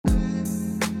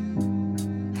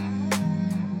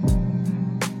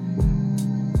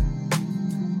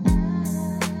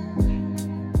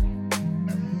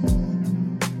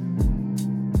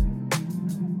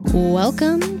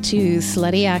Welcome to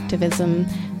Slutty Activism,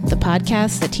 the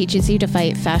podcast that teaches you to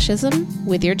fight fascism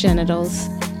with your genitals.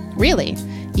 Really,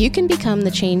 you can become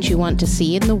the change you want to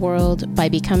see in the world by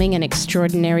becoming an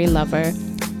extraordinary lover.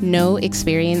 No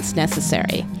experience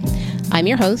necessary. I'm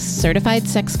your host, certified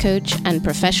sex coach, and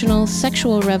professional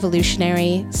sexual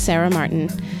revolutionary, Sarah Martin.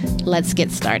 Let's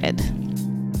get started.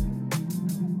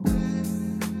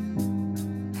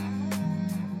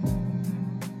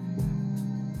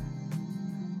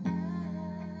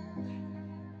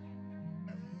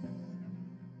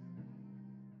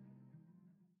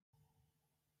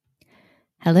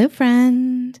 Hello,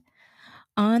 friend.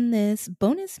 On this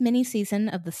bonus mini-season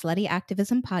of the Slutty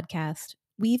Activism podcast,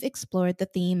 we've explored the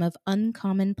theme of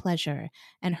uncommon pleasure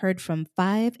and heard from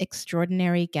 5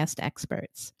 extraordinary guest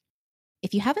experts.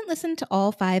 If you haven't listened to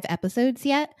all 5 episodes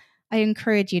yet, I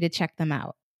encourage you to check them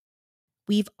out.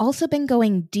 We've also been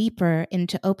going deeper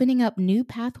into opening up new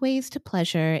pathways to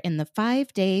pleasure in the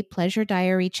 5-day Pleasure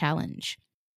Diary Challenge.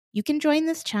 You can join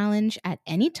this challenge at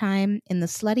any time in the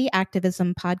Slutty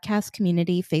Activism Podcast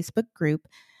Community Facebook group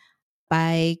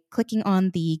by clicking on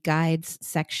the Guides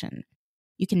section.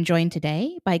 You can join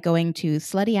today by going to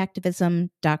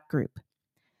sluttyactivism.group.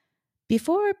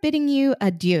 Before bidding you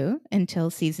adieu until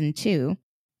Season 2,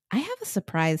 I have a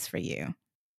surprise for you.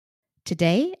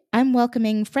 Today, I'm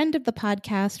welcoming friend of the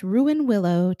podcast, Ruan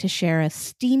Willow, to share a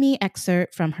steamy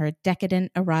excerpt from her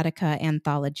Decadent Erotica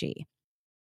anthology.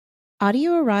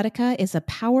 Audio erotica is a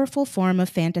powerful form of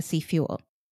fantasy fuel.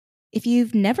 If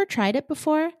you've never tried it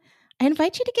before, I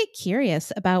invite you to get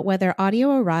curious about whether audio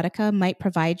erotica might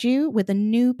provide you with a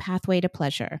new pathway to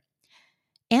pleasure.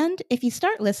 And if you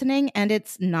start listening and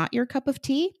it's not your cup of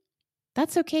tea,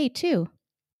 that's okay too.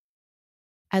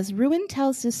 As Ruan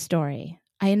tells this story,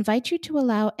 I invite you to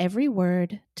allow every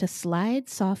word to slide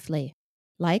softly,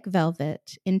 like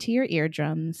velvet, into your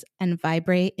eardrums and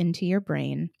vibrate into your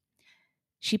brain.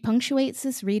 She punctuates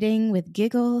this reading with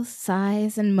giggles,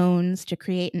 sighs, and moans to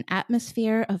create an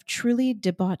atmosphere of truly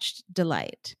debauched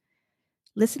delight.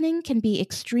 Listening can be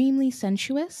extremely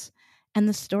sensuous, and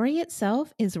the story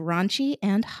itself is raunchy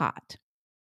and hot.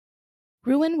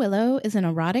 Ruan Willow is an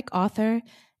erotic author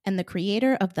and the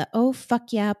creator of the Oh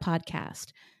Fuck Yeah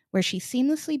podcast, where she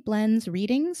seamlessly blends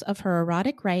readings of her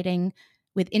erotic writing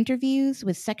with interviews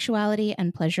with sexuality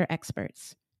and pleasure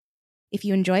experts. If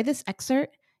you enjoy this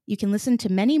excerpt, you can listen to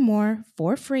many more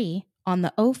for free on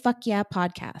the Oh Fuck Yeah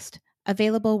podcast,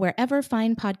 available wherever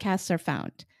fine podcasts are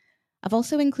found. I've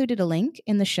also included a link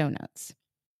in the show notes.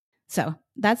 So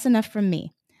that's enough from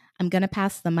me. I'm going to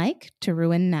pass the mic to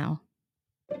Ruan now.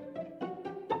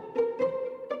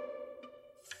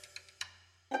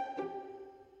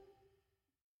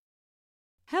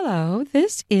 Hello,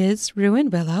 this is Ruan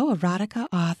Willow, erotica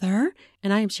author,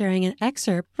 and I am sharing an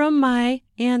excerpt from my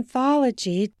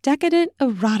anthology, Decadent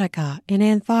Erotica, an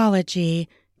anthology,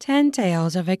 10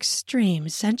 tales of extreme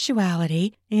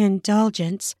sensuality,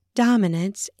 indulgence,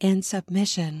 dominance, and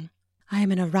submission. I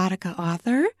am an erotica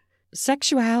author,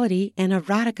 sexuality, and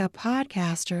erotica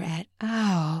podcaster at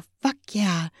Oh Fuck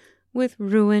Yeah with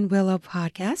Ruan Willow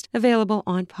podcast, available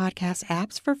on podcast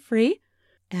apps for free.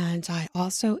 And I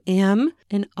also am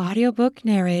an audiobook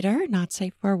narrator, not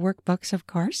safe for workbooks, of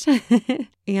course,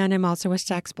 and I'm also a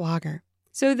sex blogger.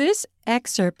 So this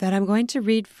excerpt that I'm going to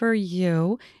read for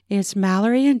you is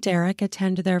Mallory and Derek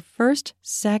attend their first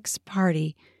sex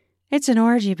party. It's an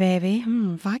orgy, baby.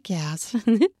 Fuck yes.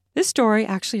 This story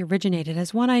actually originated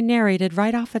as one I narrated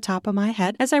right off the top of my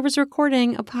head as I was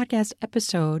recording a podcast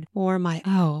episode for my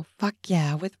Oh Fuck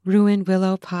Yeah with Ruan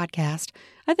Willow podcast.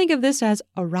 I think of this as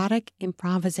erotic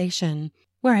improvisation,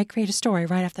 where I create a story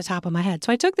right off the top of my head.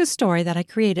 So I took this story that I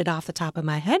created off the top of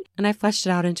my head and I fleshed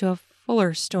it out into a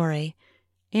fuller story.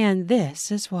 And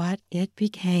this is what it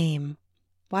became.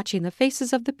 Watching the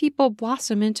faces of the people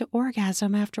blossom into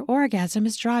orgasm after orgasm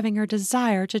is driving her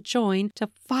desire to join to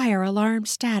fire alarm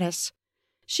status.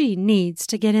 She needs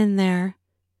to get in there.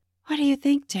 What do you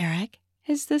think, Derek?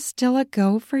 Is this still a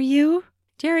go for you?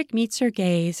 Derek meets her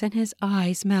gaze and his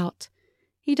eyes melt.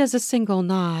 He does a single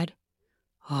nod.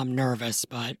 I'm nervous,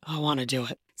 but I want to do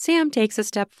it. Sam takes a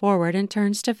step forward and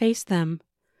turns to face them.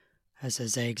 This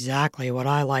is exactly what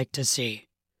I like to see.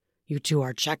 You two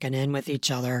are checking in with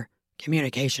each other.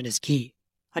 Communication is key.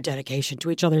 A dedication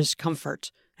to each other's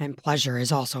comfort and pleasure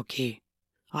is also key.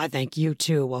 I think you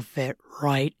two will fit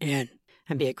right in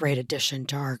and be a great addition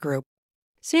to our group.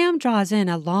 Sam draws in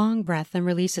a long breath and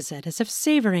releases it as if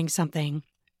savoring something.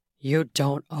 You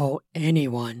don't owe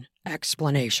anyone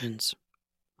explanations,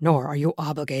 nor are you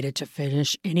obligated to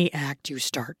finish any act you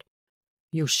start.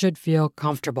 You should feel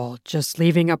comfortable just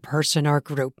leaving a person or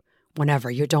group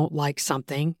whenever you don't like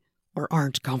something or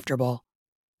aren't comfortable.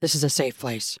 This is a safe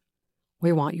place.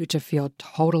 We want you to feel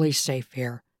totally safe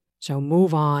here. So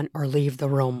move on or leave the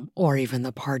room or even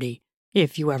the party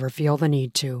if you ever feel the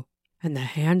need to. And the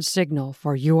hand signal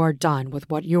for you are done with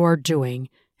what you are doing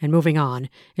and moving on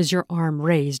is your arm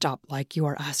raised up like you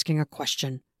are asking a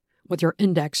question, with your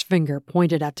index finger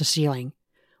pointed at the ceiling.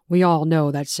 We all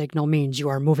know that signal means you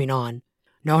are moving on.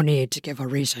 No need to give a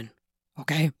reason,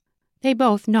 okay? They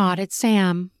both nod at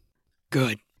Sam.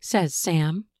 Good, says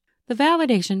Sam. The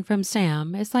validation from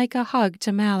Sam is like a hug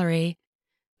to Mallory.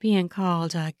 Being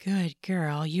called a good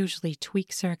girl usually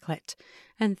tweaks her clit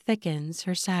and thickens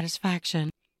her satisfaction.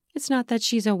 It's not that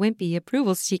she's a wimpy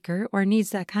approval seeker or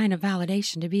needs that kind of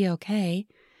validation to be okay.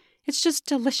 It's just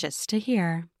delicious to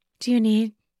hear. Do you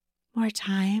need more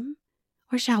time?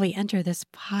 Or shall we enter this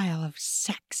pile of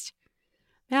sex?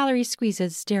 Mallory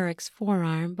squeezes Derek's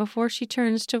forearm before she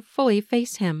turns to fully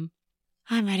face him.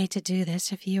 I'm ready to do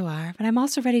this if you are, but I'm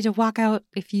also ready to walk out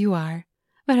if you are.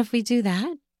 But if we do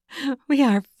that, we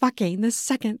are fucking the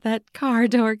second that car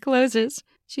door closes,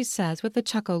 she says with a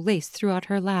chuckle laced throughout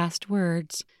her last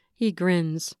words. He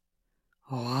grins.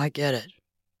 Oh, I get it.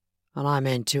 And I'm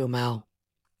in too, Mel.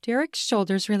 Derek's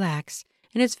shoulders relax,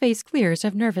 and his face clears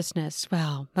of nervousness.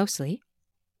 Well, mostly.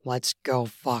 Let's go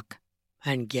fuck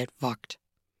and get fucked.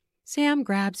 Sam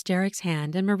grabs Derek's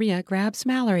hand and Maria grabs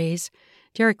Mallory's.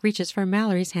 Derek reaches for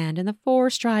Mallory's hand and the four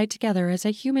stride together as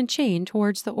a human chain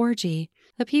towards the orgy.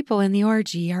 The people in the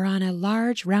orgy are on a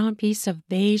large round piece of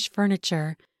beige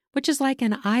furniture, which is like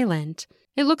an island.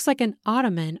 It looks like an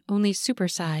ottoman, only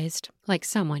supersized, like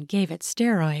someone gave it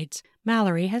steroids.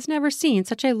 Mallory has never seen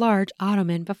such a large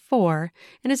ottoman before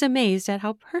and is amazed at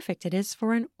how perfect it is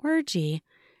for an orgy.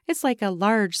 It's like a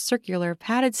large circular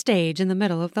padded stage in the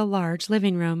middle of the large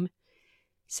living room.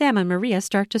 Sam and Maria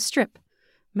start to strip.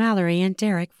 Mallory and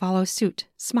Derek follow suit,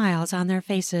 smiles on their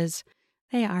faces.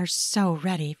 They are so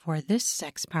ready for this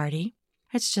sex party.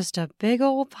 It's just a big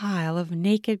old pile of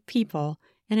naked people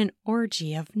and an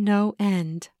orgy of no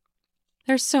end.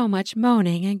 There's so much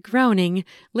moaning and groaning,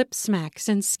 lip smacks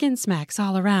and skin smacks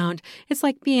all around. It's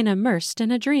like being immersed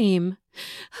in a dream.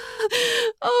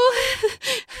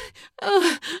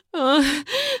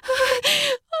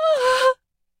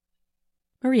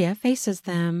 Maria faces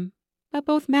them, but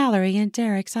both Mallory and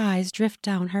Derek's eyes drift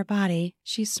down her body.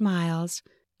 She smiles.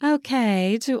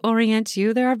 Okay, to orient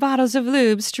you, there are bottles of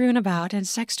lube strewn about and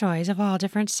sex toys of all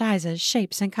different sizes,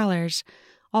 shapes, and colors.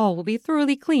 All will be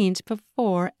thoroughly cleaned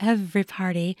before every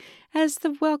party, as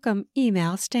the welcome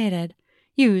email stated.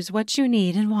 Use what you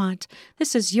need and want.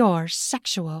 This is your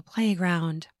sexual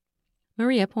playground.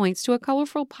 Maria points to a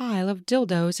colorful pile of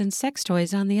dildos and sex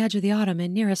toys on the edge of the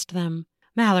ottoman nearest them.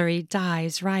 Mallory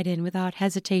dives right in without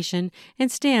hesitation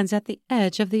and stands at the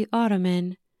edge of the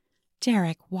ottoman.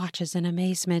 Derek watches in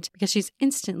amazement because she's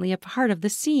instantly a part of the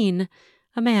scene.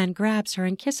 A man grabs her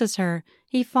and kisses her.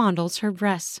 He fondles her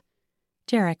breasts.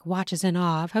 Derek watches in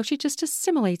awe of how she just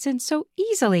assimilates in so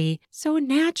easily, so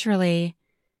naturally.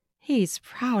 He's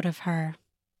proud of her.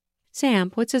 Sam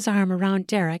puts his arm around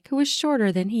Derek, who is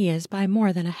shorter than he is by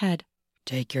more than a head.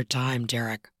 Take your time,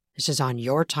 Derek. This is on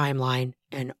your timeline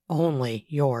and only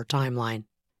your timeline.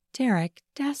 Derek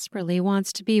desperately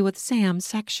wants to be with Sam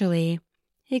sexually.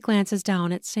 He glances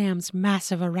down at Sam's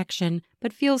massive erection,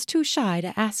 but feels too shy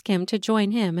to ask him to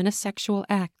join him in a sexual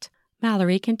act.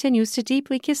 Mallory continues to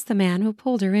deeply kiss the man who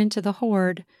pulled her into the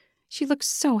horde. She looks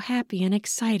so happy and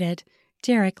excited.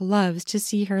 Derek loves to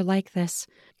see her like this.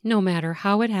 No matter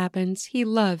how it happens, he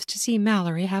loves to see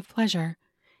Mallory have pleasure.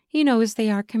 He knows they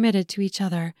are committed to each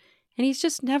other, and he's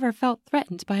just never felt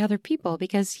threatened by other people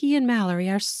because he and Mallory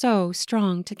are so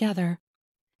strong together.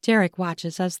 Derek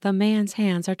watches as the man's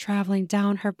hands are traveling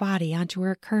down her body onto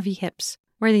her curvy hips,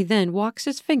 where he then walks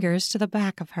his fingers to the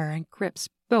back of her and grips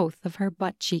both of her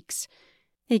butt cheeks.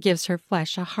 He gives her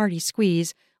flesh a hearty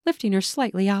squeeze, lifting her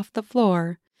slightly off the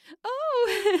floor.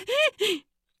 Oh!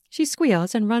 She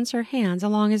squeals and runs her hands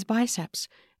along his biceps,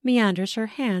 meanders her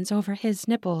hands over his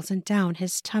nipples and down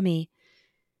his tummy.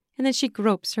 And then she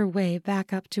gropes her way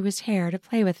back up to his hair to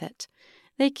play with it.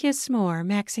 They kiss more,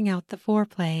 maxing out the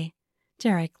foreplay.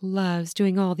 Derek loves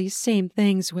doing all these same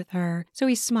things with her, so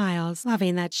he smiles,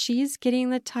 loving that she's getting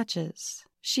the touches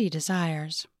she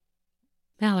desires.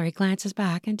 Mallory glances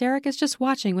back, and Derek is just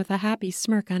watching with a happy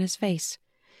smirk on his face.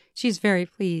 She's very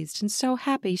pleased and so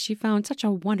happy she found such a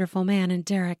wonderful man in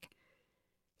Derek.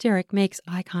 Derek makes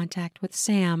eye contact with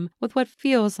Sam with what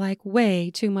feels like way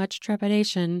too much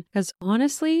trepidation, because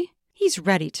honestly, he's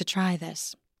ready to try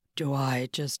this. Do I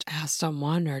just ask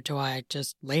someone, or do I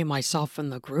just lay myself in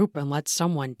the group and let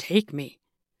someone take me?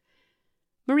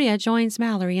 Maria joins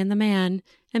Mallory and the man,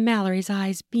 and Mallory's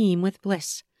eyes beam with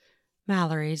bliss.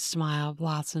 Mallory's smile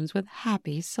blossoms with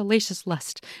happy, salacious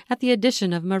lust at the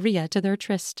addition of Maria to their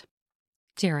tryst.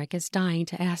 Derek is dying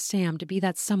to ask Sam to be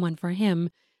that someone for him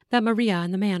that Maria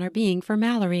and the man are being for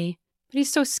Mallory, but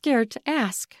he's so scared to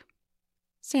ask.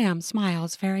 Sam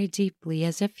smiles very deeply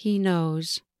as if he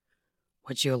knows.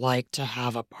 Would you like to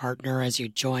have a partner as you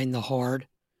join the horde?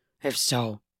 If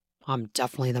so, I'm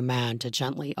definitely the man to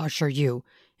gently usher you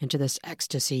into this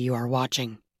ecstasy you are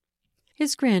watching.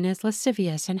 His grin is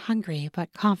lascivious and hungry,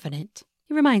 but confident.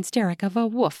 He reminds Derek of a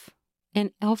wolf,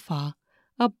 an alpha,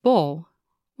 a bull,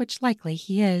 which likely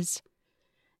he is.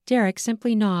 Derek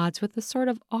simply nods with a sort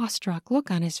of awestruck look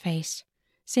on his face.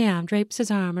 Sam drapes his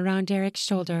arm around Derek's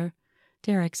shoulder.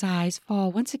 Derek's eyes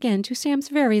fall once again to Sam's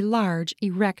very large,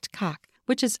 erect cock,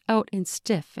 which is out and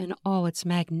stiff in all its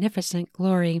magnificent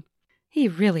glory. He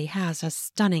really has a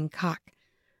stunning cock.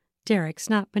 Derek's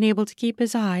not been able to keep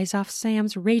his eyes off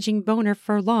Sam's raging boner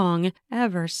for long,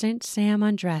 ever since Sam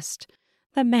undressed.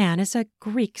 The man is a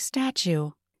Greek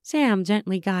statue. Sam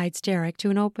gently guides Derek to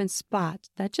an open spot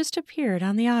that just appeared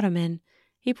on the ottoman.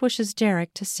 He pushes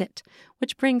Derek to sit,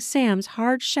 which brings Sam's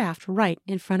hard shaft right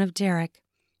in front of Derek.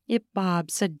 It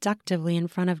bobs seductively in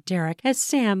front of Derek as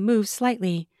Sam moves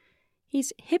slightly.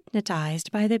 He's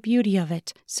hypnotized by the beauty of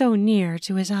it, so near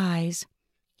to his eyes.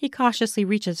 He cautiously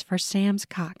reaches for Sam's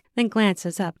cock, then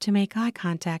glances up to make eye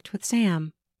contact with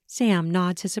Sam. Sam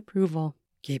nods his approval.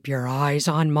 Keep your eyes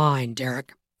on mine,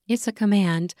 Derek. It's a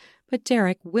command, but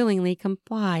Derek willingly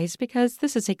complies because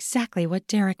this is exactly what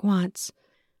Derek wants.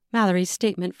 Mallory's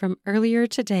statement from earlier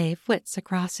today flits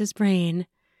across his brain.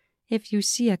 If you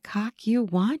see a cock you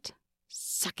want,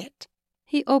 suck it.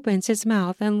 He opens his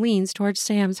mouth and leans towards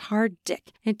Sam's hard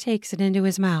dick and takes it into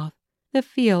his mouth. The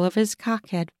feel of his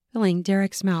cockhead filling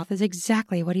Derek's mouth is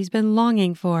exactly what he's been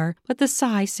longing for, but the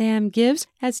sigh Sam gives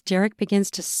as Derek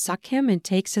begins to suck him and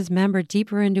takes his member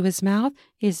deeper into his mouth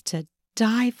is to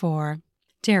die for.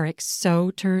 Derek's so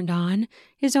turned on,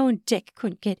 his own dick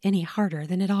couldn't get any harder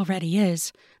than it already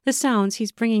is. The sounds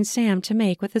he's bringing Sam to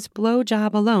make with his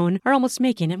blowjob alone are almost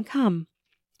making him come.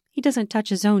 He doesn't touch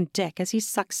his own dick as he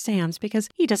sucks Sam's because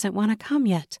he doesn't want to come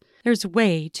yet. There's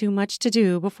way too much to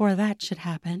do before that should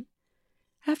happen.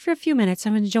 After a few minutes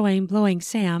of enjoying blowing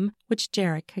Sam, which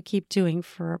Derek could keep doing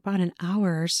for about an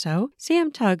hour or so,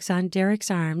 Sam tugs on Derek's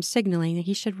arm, signaling that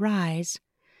he should rise.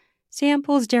 Sam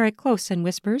pulls Derek close and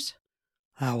whispers,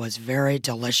 That was very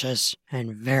delicious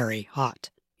and very hot.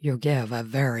 You give a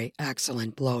very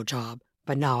excellent blowjob,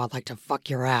 but now I'd like to fuck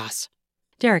your ass.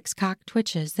 Derek's cock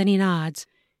twitches, then he nods.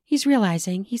 He's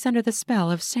realizing he's under the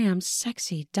spell of Sam's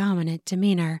sexy, dominant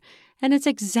demeanor, and it's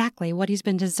exactly what he's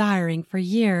been desiring for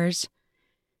years.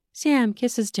 Sam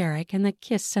kisses Derek, and the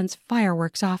kiss sends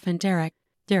fireworks off in Derek.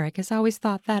 Derek has always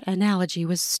thought that analogy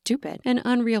was stupid and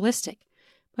unrealistic,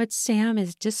 but Sam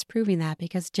is disproving that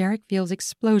because Derek feels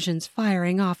explosions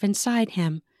firing off inside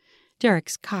him.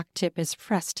 Derek's cock tip is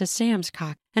pressed to Sam's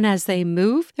cock, and as they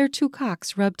move, their two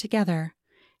cocks rub together.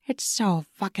 It's so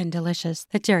fucking delicious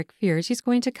that Derek fears he's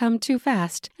going to come too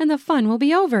fast, and the fun will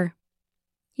be over.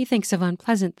 He thinks of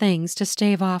unpleasant things to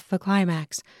stave off the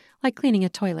climax, like cleaning a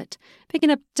toilet,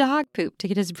 picking up dog poop to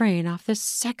get his brain off this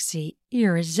sexy,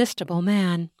 irresistible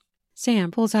man. Sam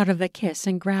pulls out of the kiss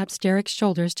and grabs Derek's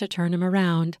shoulders to turn him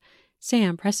around.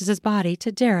 Sam presses his body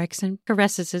to Derek's and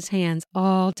caresses his hands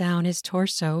all down his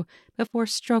torso before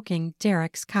stroking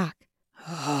Derek's cock.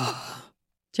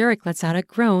 Derek lets out a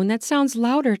groan that sounds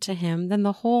louder to him than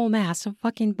the whole mass of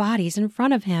fucking bodies in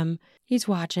front of him. He's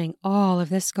watching all of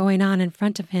this going on in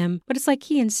front of him, but it's like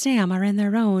he and Sam are in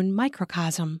their own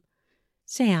microcosm.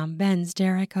 Sam bends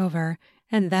Derek over,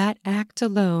 and that act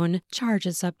alone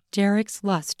charges up Derek's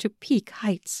lust to peak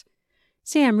heights.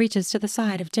 Sam reaches to the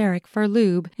side of Derek for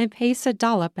lube and pastes a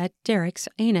dollop at Derek's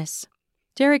anus.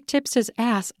 Derek tips his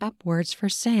ass upwards for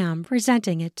Sam,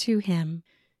 presenting it to him.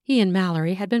 He and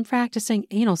Mallory had been practicing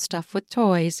anal stuff with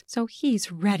toys, so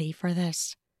he's ready for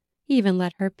this. He even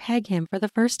let her peg him for the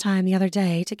first time the other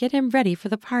day to get him ready for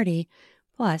the party.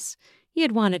 Plus, he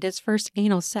had wanted his first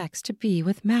anal sex to be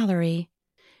with Mallory.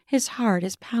 His heart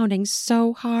is pounding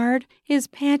so hard, his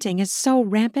panting is so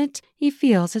rampant, he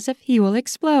feels as if he will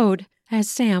explode. As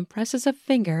Sam presses a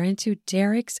finger into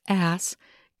Derek's ass,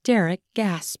 Derek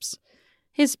gasps.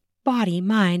 His body,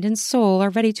 mind, and soul are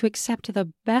ready to accept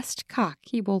the best cock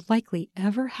he will likely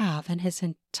ever have in his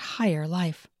entire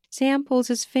life. Sam pulls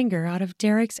his finger out of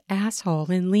Derek's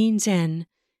asshole and leans in.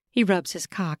 He rubs his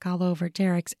cock all over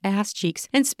Derek's ass cheeks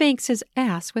and spanks his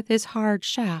ass with his hard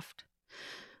shaft.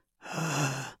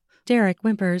 Derek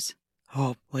whimpers.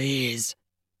 Oh, please,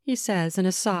 He says in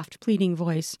a soft, pleading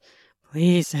voice.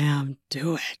 Please, Sam,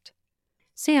 do it.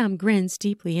 Sam grins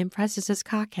deeply and presses his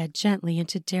cockhead gently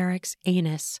into Derek's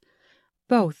anus.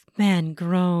 Both men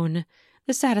groan.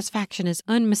 The satisfaction is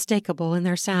unmistakable in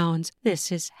their sounds. This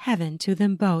is heaven to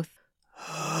them both.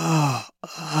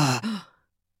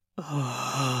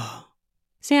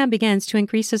 Sam begins to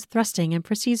increase his thrusting and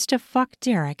proceeds to fuck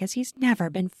Derek as he's never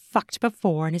been fucked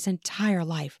before in his entire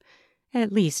life,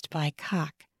 at least by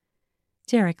cock.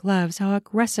 Derek loves how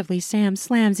aggressively Sam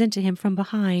slams into him from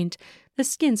behind. The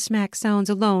skin smack sounds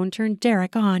alone turn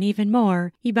Derek on even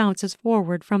more. He bounces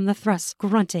forward from the thrusts,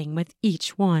 grunting with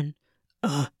each one.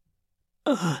 But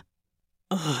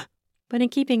in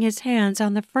keeping his hands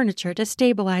on the furniture to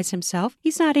stabilize himself,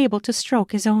 he's not able to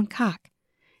stroke his own cock.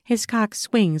 His cock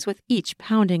swings with each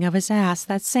pounding of his ass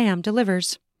that Sam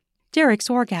delivers. Derek's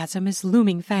orgasm is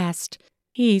looming fast.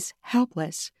 He's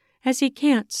helpless, as he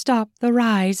can't stop the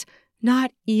rise,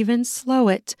 not even slow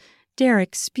it.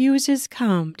 Derek spews his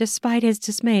cum, despite his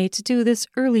dismay to do this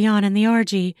early on in the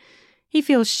orgy. He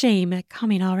feels shame at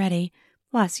coming already,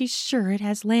 plus he's sure it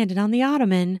has landed on the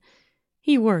ottoman.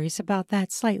 He worries about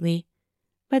that slightly.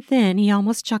 But then he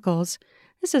almost chuckles.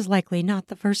 This is likely not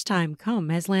the first time cum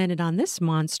has landed on this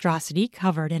monstrosity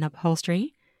covered in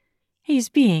upholstery. He's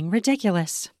being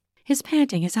ridiculous. His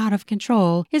panting is out of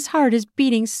control. His heart is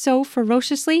beating so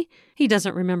ferociously, he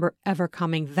doesn't remember ever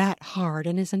coming that hard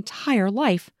in his entire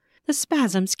life. The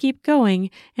spasms keep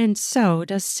going, and so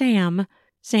does Sam.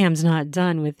 Sam's not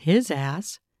done with his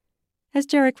ass. As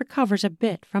Derek recovers a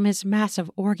bit from his massive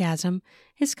orgasm,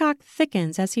 his cock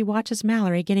thickens as he watches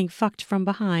Mallory getting fucked from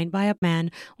behind by a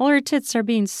man while her tits are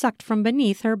being sucked from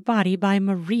beneath her body by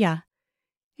Maria.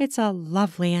 It's a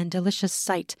lovely and delicious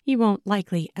sight he won't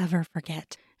likely ever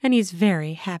forget, and he's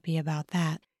very happy about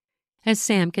that. As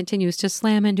Sam continues to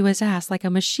slam into his ass like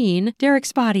a machine,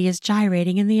 Derek's body is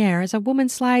gyrating in the air as a woman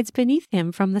slides beneath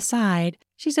him from the side.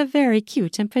 She's a very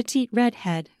cute and petite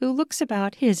redhead who looks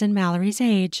about his and Mallory's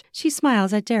age. She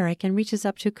smiles at Derek and reaches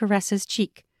up to caress his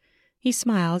cheek. He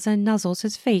smiles and nuzzles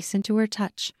his face into her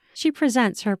touch. She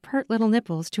presents her pert little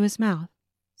nipples to his mouth.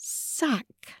 "Suck,"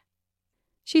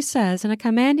 she says in a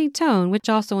commanding tone which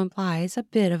also implies a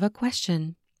bit of a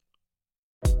question.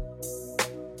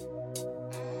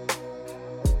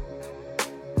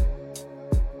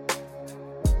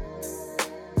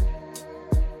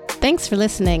 Thanks for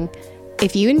listening.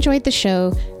 If you enjoyed the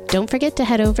show, don't forget to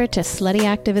head over to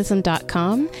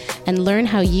sluttyactivism.com and learn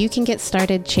how you can get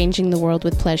started changing the world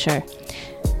with pleasure.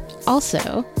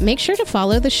 Also, make sure to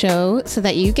follow the show so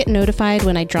that you get notified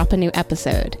when I drop a new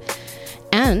episode.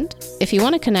 And if you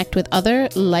want to connect with other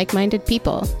like-minded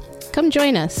people, come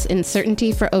join us in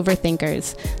Certainty for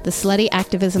Overthinkers, the Slutty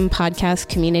Activism Podcast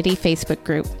Community Facebook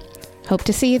group. Hope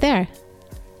to see you there.